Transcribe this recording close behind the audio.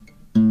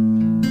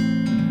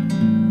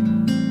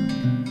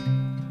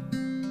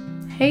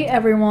Hey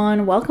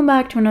everyone, welcome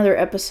back to another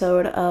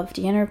episode of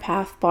the Inner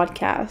Path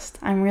podcast.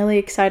 I'm really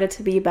excited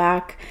to be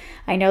back.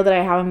 I know that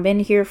I haven't been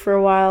here for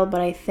a while,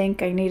 but I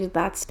think I needed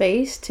that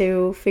space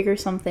to figure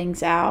some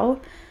things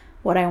out,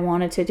 what I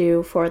wanted to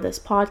do for this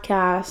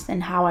podcast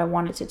and how I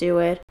wanted to do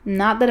it.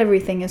 Not that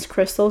everything is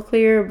crystal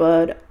clear,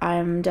 but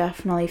I'm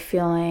definitely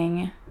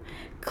feeling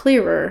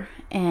clearer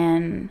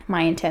in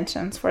my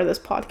intentions for this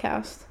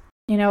podcast.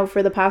 You know,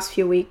 for the past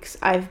few weeks,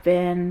 I've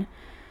been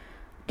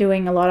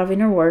doing a lot of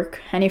inner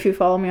work, and if you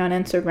follow me on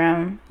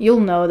Instagram, you'll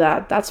know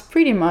that that's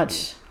pretty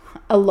much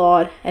a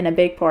lot and a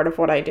big part of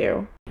what I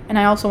do. And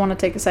I also want to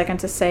take a second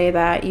to say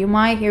that you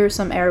might hear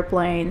some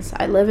airplanes.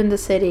 I live in the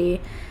city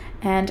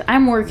and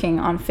I'm working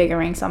on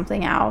figuring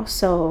something out,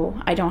 so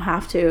I don't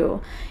have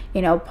to,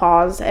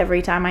 pause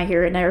every time I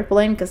hear an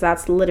airplane, because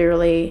that's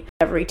literally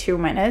every 2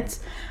 minutes.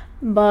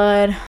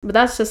 But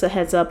that's just a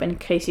heads up in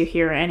case you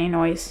hear any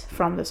noise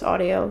from this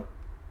audio.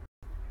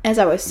 As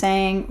I was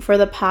saying, for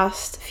the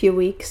past few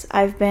weeks,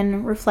 I've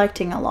been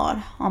reflecting a lot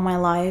on my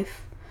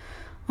life,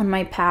 on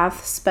my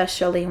path,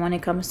 especially when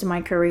it comes to my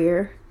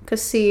career.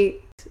 Because see,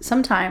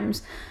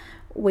 sometimes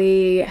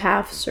we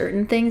have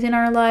certain things in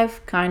our life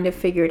kind of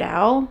figured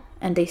out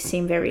and they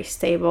seem very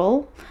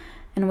stable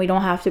and we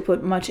don't have to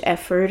put much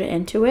effort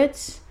into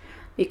it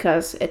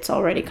because it's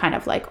already kind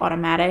of like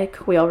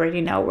automatic. We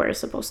already know where we're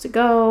supposed to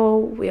go.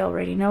 We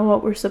already know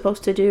what we're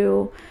supposed to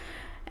do,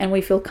 and we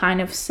feel kind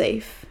of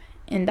safe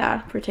in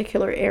that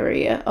particular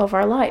area of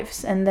our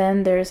lives. And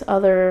then there's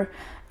other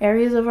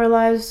areas of our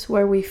lives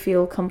where we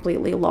feel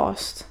completely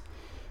lost,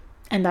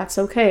 and that's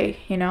okay.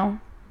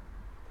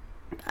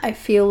 I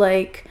feel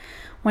like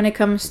when it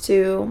comes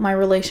to my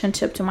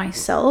relationship to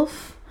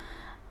myself,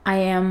 I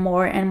am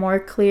more and more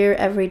clear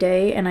every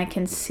day, and I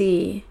can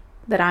see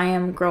that I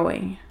am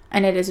growing,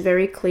 and it is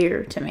very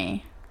clear to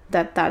me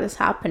that that is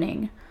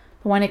happening.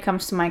 But when it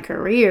comes to my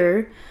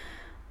career,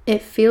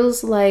 it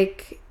feels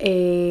like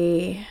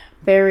a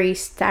very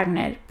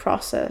stagnant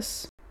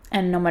process,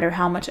 and no matter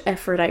how much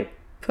effort I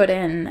put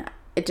in,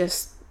 I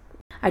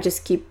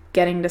just keep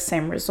getting the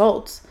same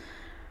results.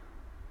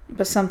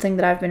 But something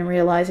that I've been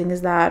realizing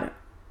is that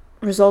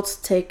results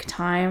take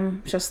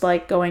time, just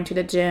like going to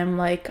the gym.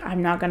 Like,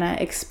 I'm not gonna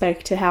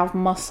expect to have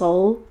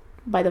muscle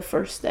by the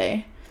first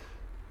day,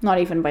 not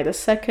even by the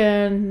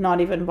second,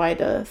 not even by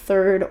the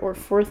third or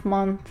fourth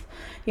month.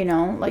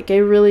 Like,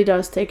 it really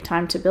does take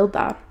time to build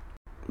that.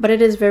 But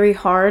it is very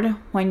hard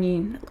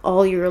when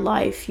all your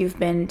life you've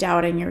been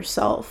doubting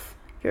yourself,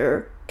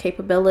 your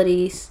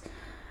capabilities,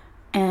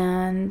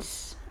 and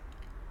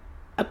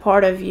a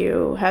part of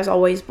you has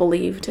always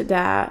believed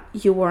that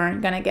you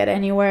weren't going to get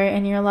anywhere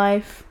in your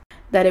life,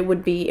 that it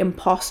would be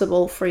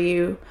impossible for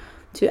you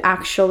to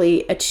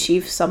actually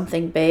achieve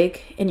something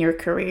big in your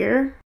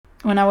career.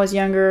 When I was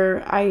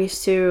younger, I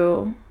used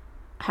to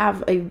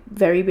have a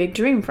very big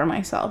dream for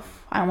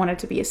myself. I wanted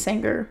to be a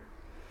singer.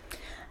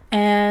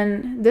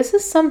 And this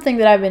is something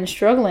that I've been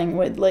struggling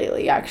with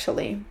lately,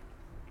 actually.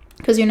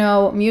 Because,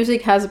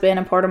 music has been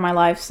a part of my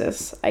life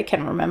since I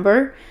can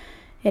remember.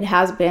 It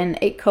has been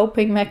a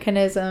coping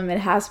mechanism. It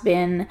has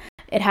been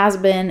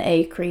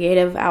a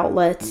creative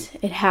outlet.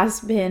 It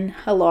has been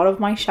a lot of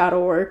my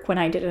shadow work when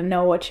I didn't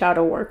know what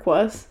shadow work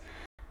was.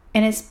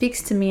 And it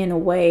speaks to me in a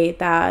way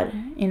that,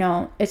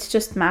 it's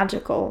just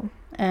magical.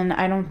 And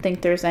I don't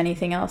think there's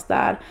anything else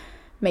that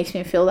makes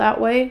me feel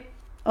that way.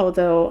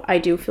 Although I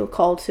do feel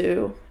called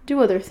to do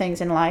other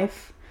things in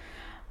life.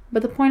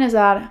 But the point is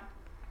that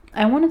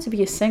I wanted to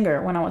be a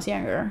singer when I was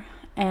younger.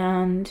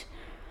 And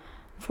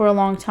for a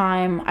long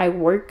time, I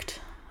worked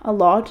a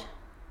lot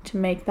to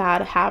make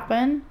that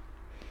happen.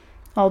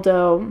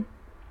 Although,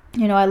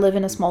 I live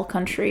in a small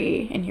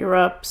country in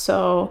Europe,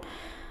 so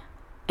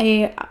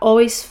I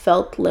always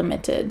felt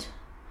limited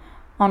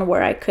on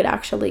where I could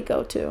actually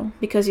go to.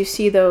 Because you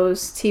see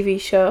those TV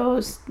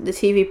shows, the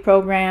TV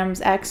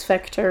programs, X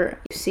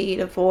Factor, you see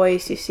The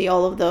Voice, you see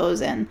all of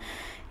those, and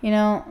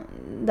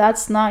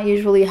that's not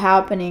usually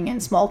happening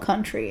in small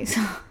countries.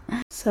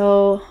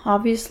 So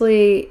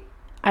obviously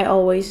I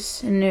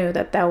always knew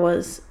that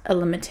was a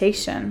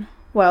limitation.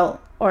 Well,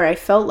 or I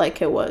felt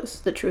like it was.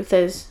 The truth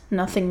is,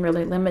 nothing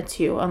really limits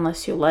you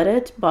unless you let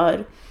it,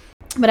 but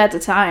at the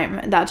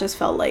time that just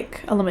felt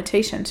like a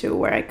limitation to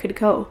where I could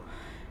go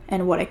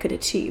and what I could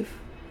achieve.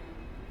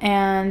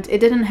 And it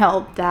didn't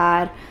help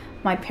that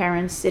my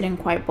parents didn't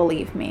quite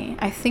believe me.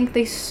 I think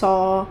they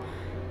saw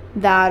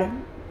that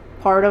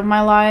part of my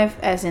life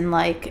as in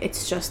like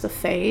it's just a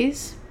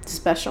phase,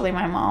 especially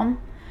my mom.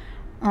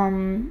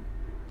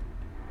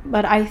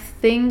 But I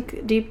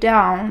think deep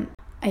down,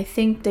 I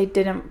think they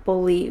didn't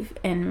believe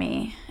in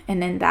me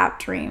and in that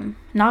dream.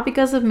 Not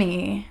because of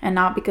me and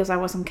not because I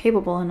wasn't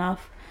capable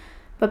enough,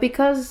 but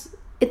because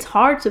it's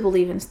hard to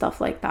believe in stuff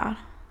like that.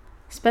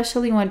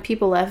 Especially when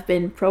people have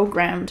been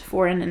programmed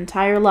for an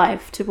entire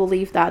life to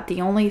believe that the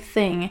only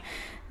thing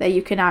that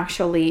you can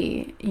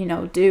actually,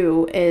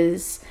 do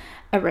is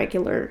a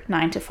regular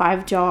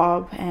 9-to-5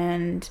 job,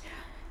 and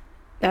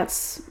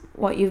that's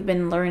what you've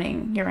been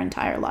learning your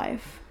entire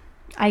life.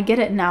 I get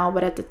it now,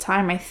 but at the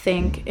time I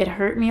think it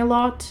hurt me a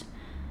lot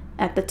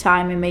at the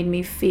time, it made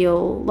me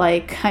feel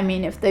like, I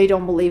mean, if they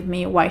don't believe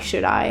me, why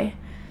should I?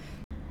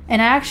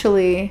 And I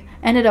actually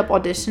ended up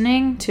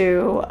auditioning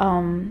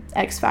to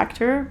X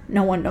Factor.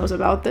 No one knows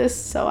about this,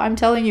 so I'm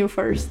telling you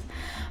first.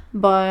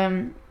 But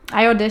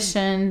I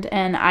auditioned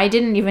and I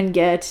didn't even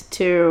get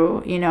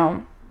to,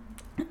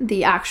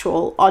 the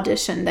actual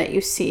audition that you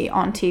see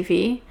on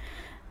TV.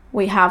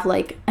 We have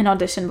like an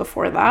audition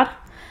before that.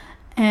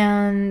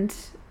 And,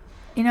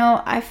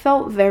 I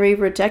felt very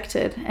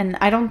rejected. And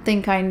I don't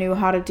think I knew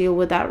how to deal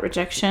with that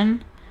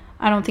rejection.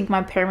 I don't think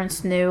my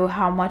parents knew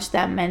how much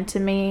that meant to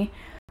me.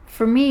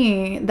 For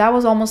me, that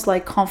was almost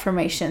like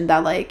confirmation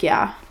that, like,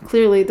 yeah,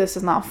 clearly this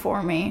is not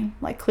for me.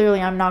 Like,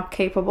 clearly I'm not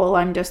capable.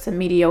 I'm just a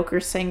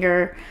mediocre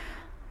singer.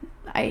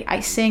 I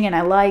sing and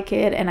I like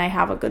it and I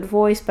have a good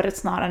voice, but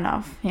it's not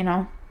enough,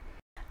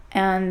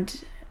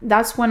 And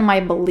that's when my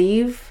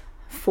belief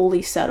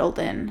fully settled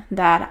in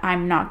that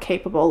I'm not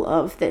capable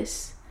of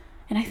this.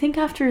 And I think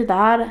after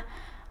that,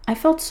 I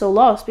felt so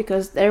lost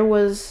because there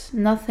was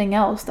nothing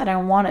else that I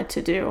wanted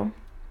to do.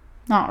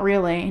 Not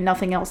really.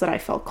 Nothing else that I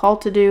felt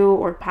called to do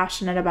or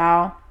passionate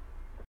about.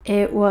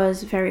 It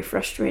was very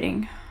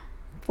frustrating.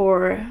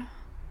 For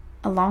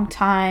a long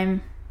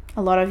time,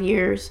 a lot of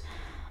years,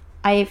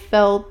 I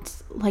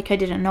felt like I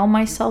didn't know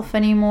myself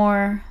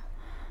anymore.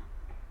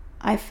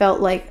 I felt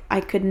like I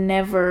could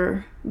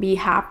never be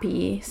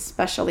happy,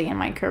 especially in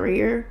my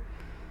career,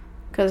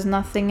 because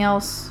nothing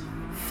else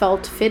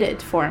felt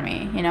fitted for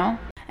me,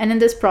 And in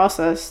this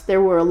process,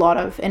 there were a lot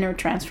of inner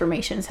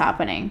transformations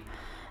happening.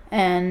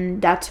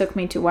 And that took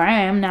me to where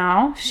I am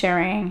now,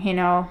 sharing,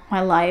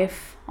 my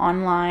life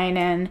online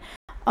and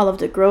all of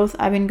the growth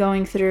I've been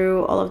going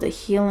through, all of the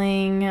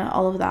healing,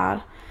 all of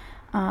that.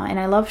 And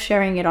I love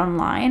sharing it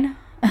online.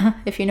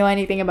 If you know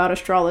anything about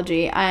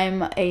astrology,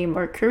 I'm a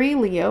Mercury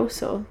Leo,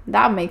 so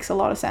that makes a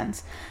lot of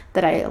sense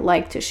that I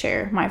like to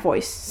share my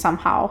voice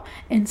somehow,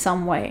 in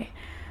some way.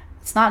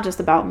 It's not just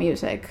about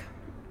music,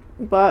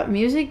 but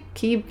music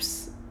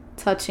keeps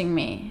touching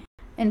me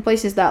in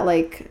places that,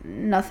 like,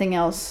 nothing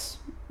else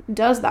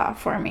does that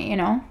for me,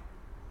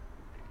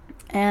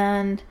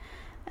 and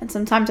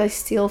sometimes I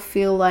still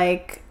feel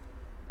like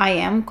I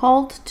am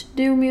called to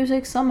do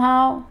music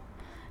somehow,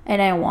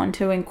 and I want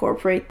to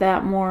incorporate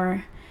that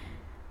more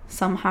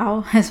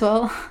somehow as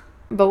well.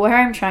 But where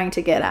I'm trying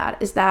to get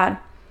at is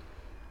that,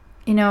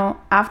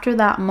 after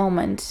that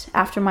moment,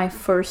 after my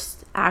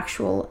first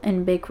actual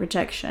and big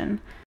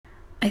rejection,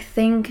 I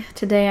think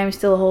today I'm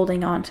still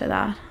holding on to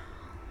that,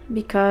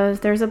 because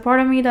there's a part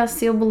of me that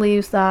still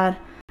believes that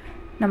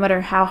no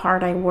matter how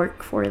hard I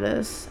work for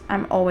this,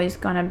 I'm always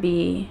gonna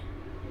be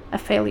a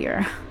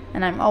failure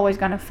and I'm always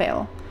gonna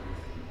fail.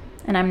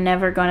 And I'm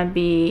never gonna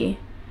be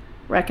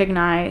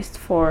recognized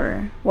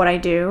for what I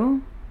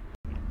do.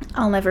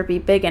 I'll never be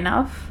big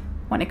enough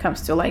when it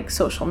comes to like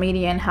social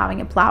media and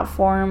having a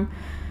platform.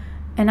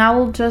 And I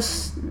will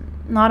just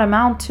not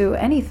amount to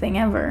anything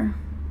ever.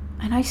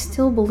 And I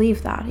still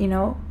believe that,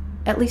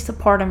 at least a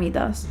part of me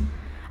does.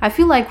 I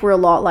feel like we're a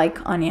lot like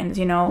onions,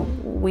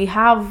 we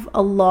have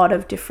a lot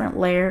of different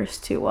layers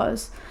to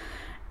us.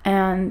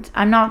 And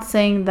I'm not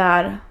saying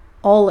that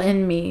all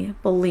in me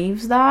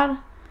believes that,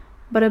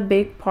 but a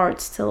big part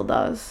still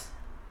does.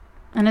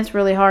 And it's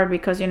really hard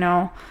because,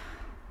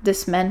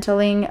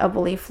 dismantling a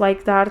belief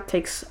like that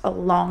takes a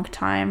long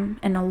time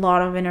and a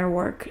lot of inner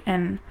work.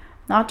 And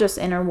not just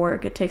inner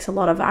work, it takes a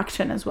lot of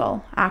action as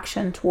well.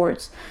 Action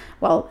towards,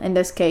 well, in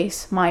this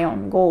case, my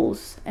own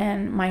goals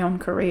and my own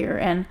career.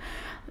 And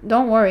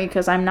don't worry,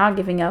 because I'm not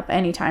giving up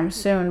anytime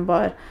soon,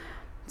 but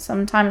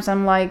sometimes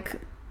I'm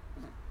like,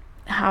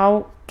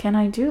 how can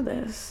I do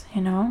this,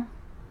 Am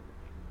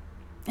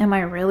I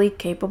really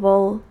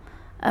capable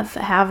of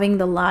having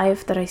the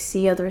life that I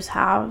see others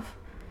have?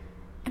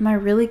 Am I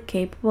really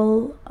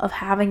capable of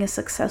having a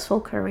successful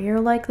career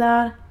like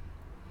that?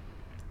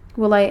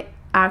 Will I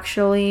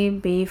actually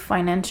be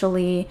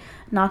financially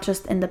not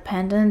just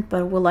independent,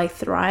 but will I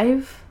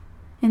thrive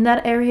in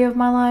that area of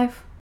my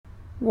life?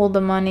 Will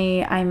the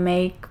money I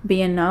make be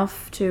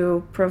enough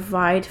to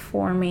provide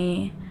for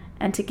me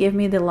and to give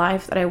me the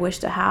life that I wish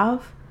to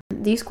have?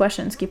 These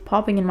questions keep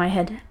popping in my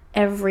head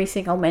every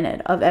single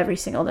minute of every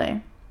single day,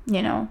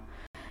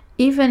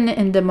 Even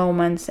in the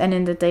moments and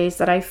in the days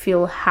that I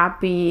feel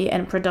happy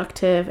and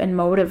productive and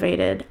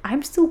motivated,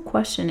 I'm still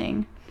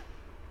questioning.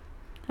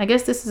 I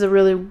guess this is a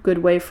really good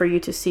way for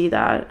you to see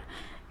that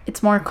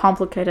it's more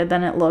complicated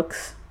than it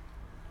looks.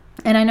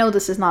 And I know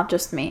this is not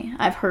just me.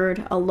 I've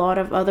heard a lot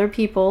of other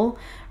people,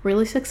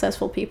 really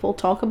successful people,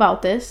 talk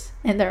about this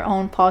in their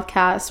own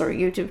podcasts or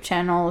YouTube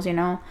channels,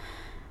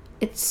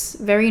 It's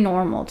very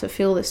normal to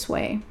feel this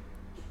way.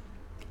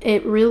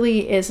 It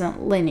really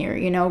isn't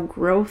linear,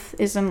 Growth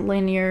isn't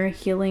linear,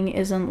 healing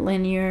isn't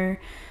linear.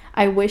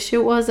 I wish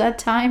it was at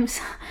times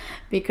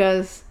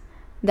because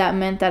that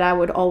meant that I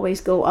would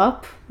always go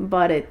up,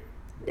 but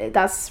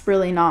that's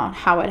really not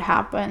how it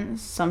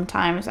happens.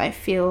 Sometimes I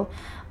feel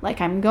like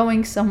I'm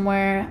going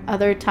somewhere.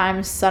 Other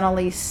times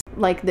suddenly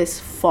like this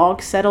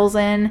fog settles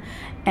in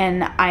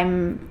and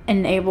I'm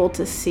unable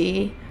to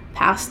see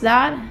past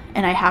that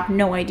and I have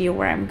no idea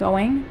where I'm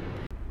going.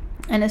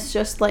 And it's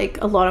just like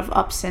a lot of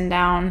ups and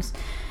downs,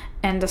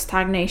 and the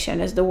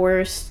stagnation is the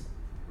worst.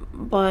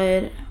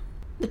 But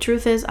the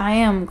truth is, I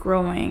am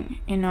growing,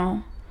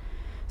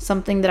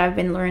 Something that I've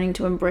been learning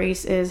to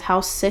embrace is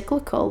how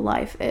cyclical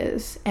life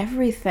is.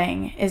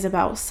 Everything is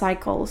about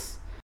cycles.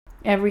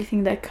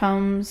 Everything that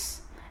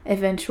comes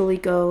eventually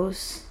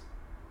goes.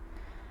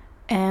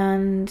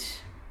 And,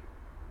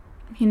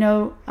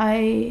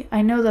 I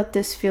know that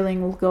this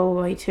feeling will go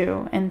away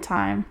too in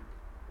time.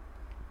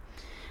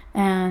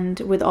 And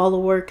with all the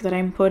work that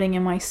I'm putting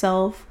in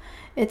myself,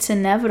 it's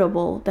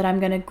inevitable that I'm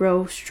going to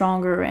grow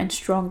stronger and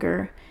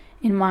stronger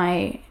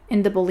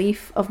in the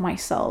belief of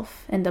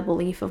myself, in the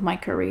belief of my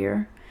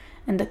career,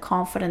 and the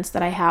confidence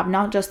that I have,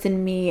 not just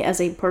in me as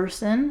a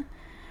person,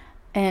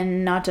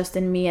 and not just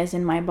in me as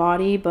in my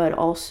body, but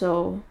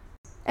also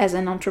as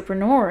an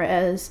entrepreneur,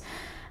 as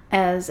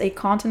a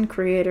content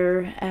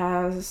creator,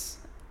 as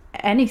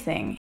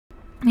anything.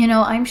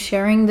 I'm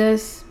sharing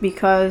this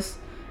because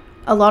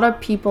a lot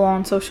of people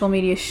on social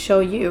media show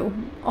you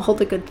all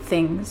the good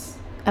things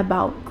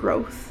about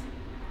growth,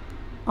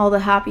 all the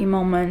happy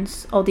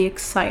moments, all the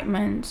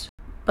excitement.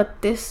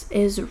 But this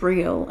is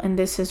real and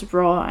this is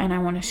raw, and I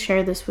want to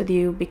share this with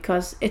you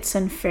because it's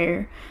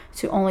unfair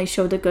to only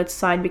show the good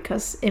side,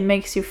 because it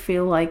makes you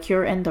feel like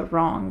you're in the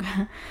wrong.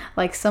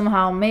 Like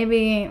somehow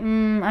maybe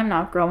I'm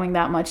not growing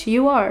that much.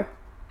 You are.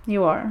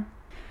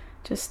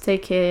 Just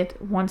take it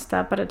one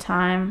step at a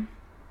time.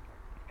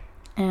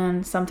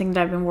 And something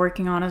that I've been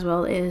working on as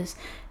well is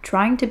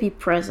trying to be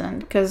present,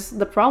 because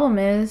the problem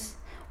is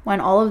when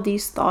all of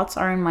these thoughts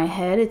are in my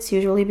head, it's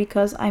usually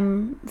because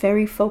I'm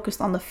very focused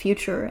on the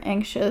future,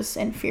 anxious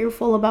and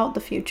fearful about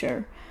the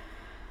future.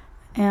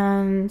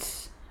 And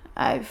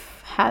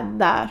I've had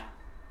that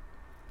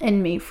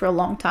in me for a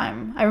long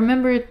time. I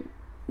remember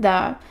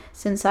that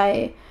since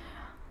I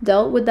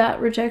dealt with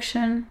that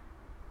rejection,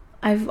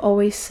 I've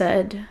always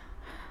said,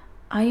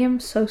 I am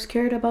so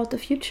scared about the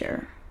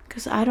future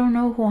because I don't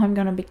know who I'm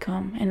going to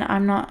become. And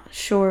I'm not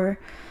sure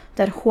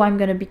that who I'm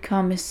going to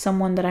become is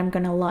someone that I'm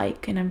going to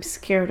like, and I'm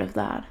scared of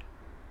that.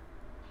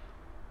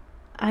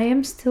 I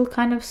am still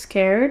kind of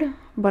scared,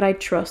 but I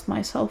trust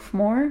myself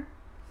more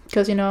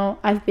because,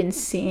 I've been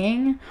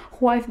seeing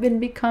who I've been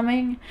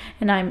becoming,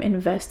 and I'm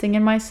investing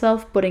in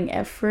myself, putting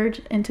effort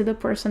into the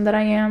person that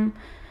I am.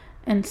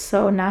 And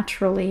so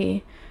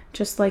naturally,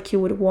 just like you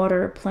would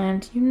water a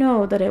plant, you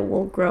know that it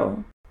will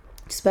grow.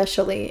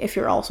 Especially if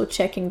you're also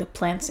checking the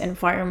plant's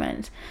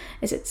environment.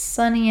 Is it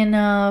sunny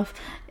enough?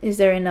 Is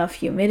there enough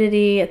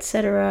humidity,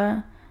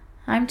 etc.?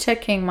 I'm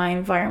checking my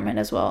environment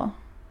as well.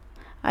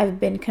 I've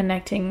been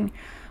connecting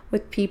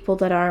with people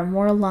that are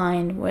more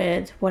aligned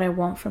with what I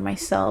want for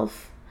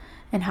myself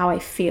and how I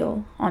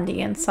feel on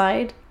the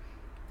inside.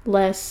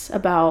 Less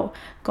about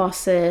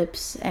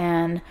gossips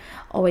and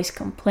always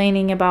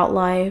complaining about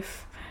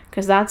life,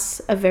 because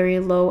that's a very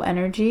low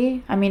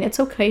energy. I mean, it's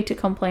okay to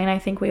complain. I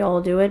think we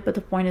all do it. But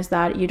the point is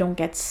that you don't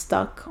get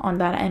stuck on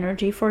that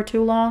energy for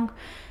too long.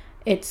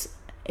 It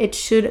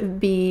should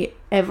be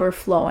ever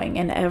flowing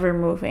and ever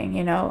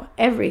moving.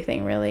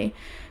 Everything really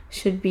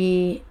should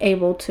be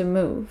able to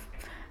move.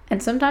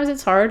 And sometimes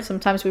it's hard.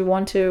 Sometimes we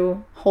want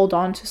to hold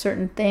on to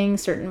certain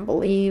things, certain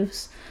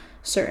beliefs,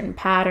 certain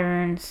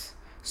patterns,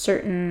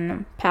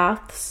 certain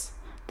paths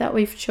that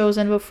we've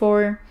chosen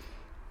before.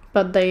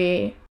 But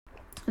they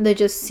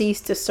just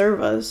cease to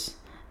serve us,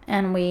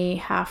 and we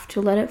have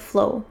to let it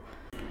flow.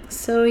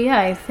 So yeah,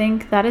 I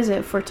think that is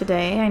it for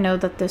today. I know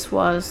that this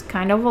was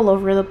kind of all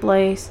over the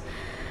place,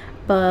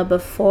 but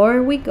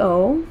before we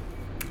go,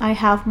 I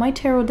have my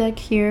tarot deck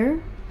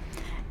here,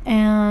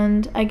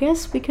 and I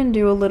guess we can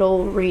do a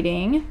little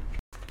reading.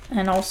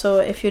 And also,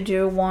 if you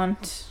do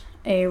want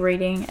a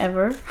reading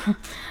ever,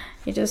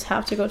 you just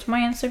have to go to my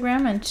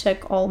Instagram and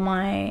check all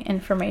my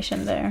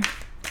information there.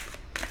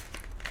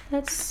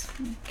 Let's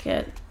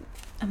get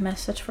a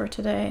message for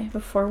today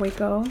before we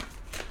go.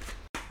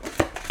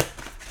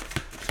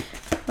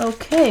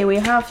 Okay, we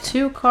have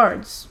 2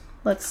 cards.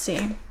 Let's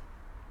see.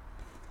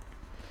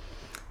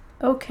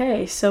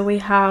 Okay, so we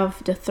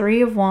have the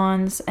 3 of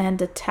Wands and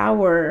the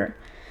Tower.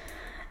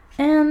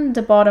 And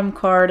the bottom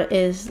card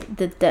is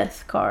the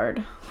Death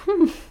card.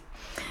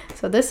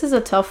 So this is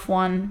a tough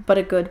one, but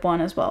a good one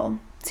as well.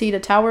 See, the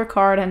Tower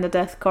card and the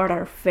Death card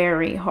are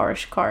very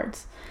harsh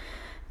cards.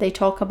 They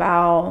talk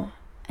about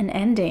an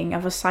ending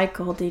of a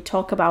cycle. They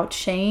talk about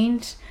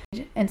change,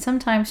 and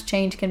sometimes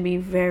change can be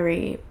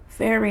very,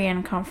 very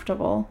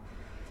uncomfortable,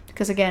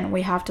 because again,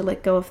 we have to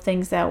let go of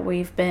things that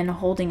we've been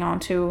holding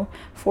on to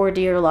for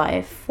dear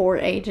life, for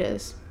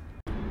ages.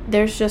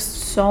 There's just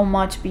so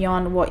much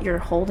beyond what you're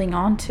holding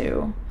on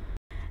to,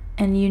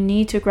 and you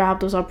need to grab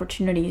those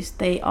opportunities.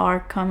 They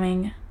are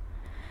coming,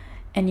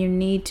 and you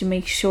need to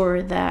make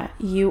sure that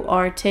you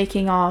are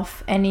taking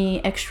off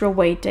any extra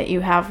weight that you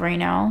have right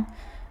now.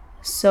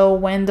 So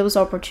when those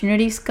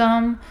opportunities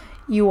come,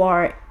 you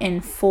are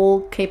in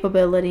full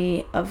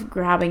capability of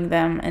grabbing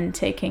them and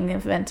taking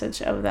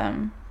advantage of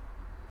them.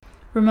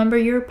 Remember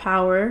your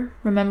power.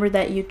 Remember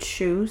that you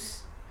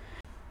choose.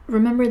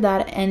 remember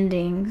that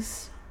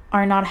endings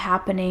are not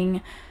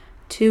happening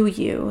to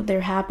you,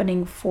 they're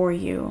happening for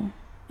you.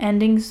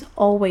 Endings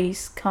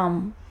always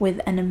come with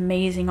an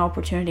amazing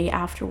opportunity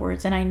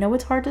afterwards. And I know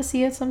it's hard to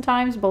see it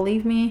sometimes,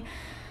 believe me.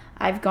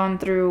 I've gone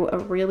through a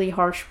really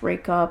harsh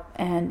breakup,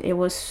 and it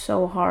was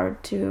so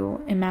hard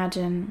to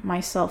imagine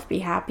myself be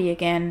happy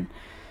again.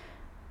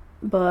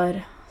 But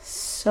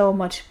so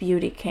much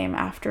beauty came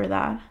after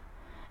that.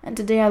 And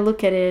today I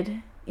look at it,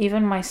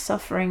 even my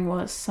suffering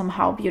was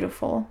somehow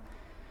beautiful.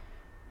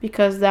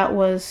 Because that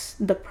was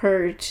the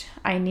purge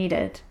I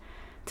needed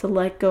to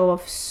let go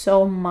of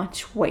so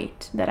much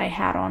weight that I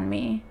had on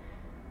me.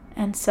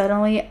 And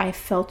suddenly I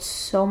felt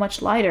so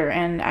much lighter,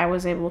 and I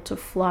was able to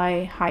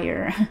fly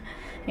higher,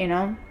 you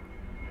know?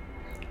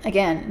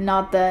 Again,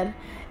 not that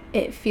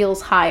it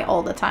feels high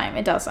all the time.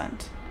 It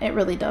doesn't. It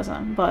really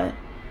doesn't. But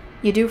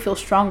you do feel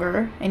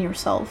stronger in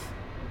yourself.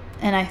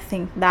 And I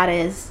think that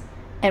is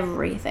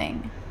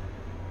everything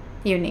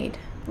you need.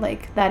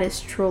 Like, that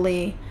is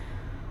truly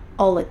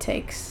all it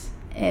takes,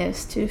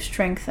 is to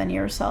strengthen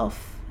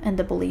yourself and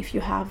the belief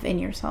you have in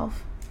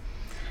yourself.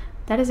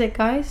 That is it,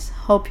 guys.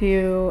 Hope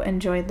you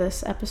enjoyed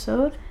this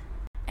episode,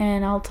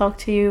 and I'll talk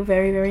to you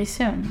very, very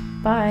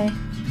soon. Bye.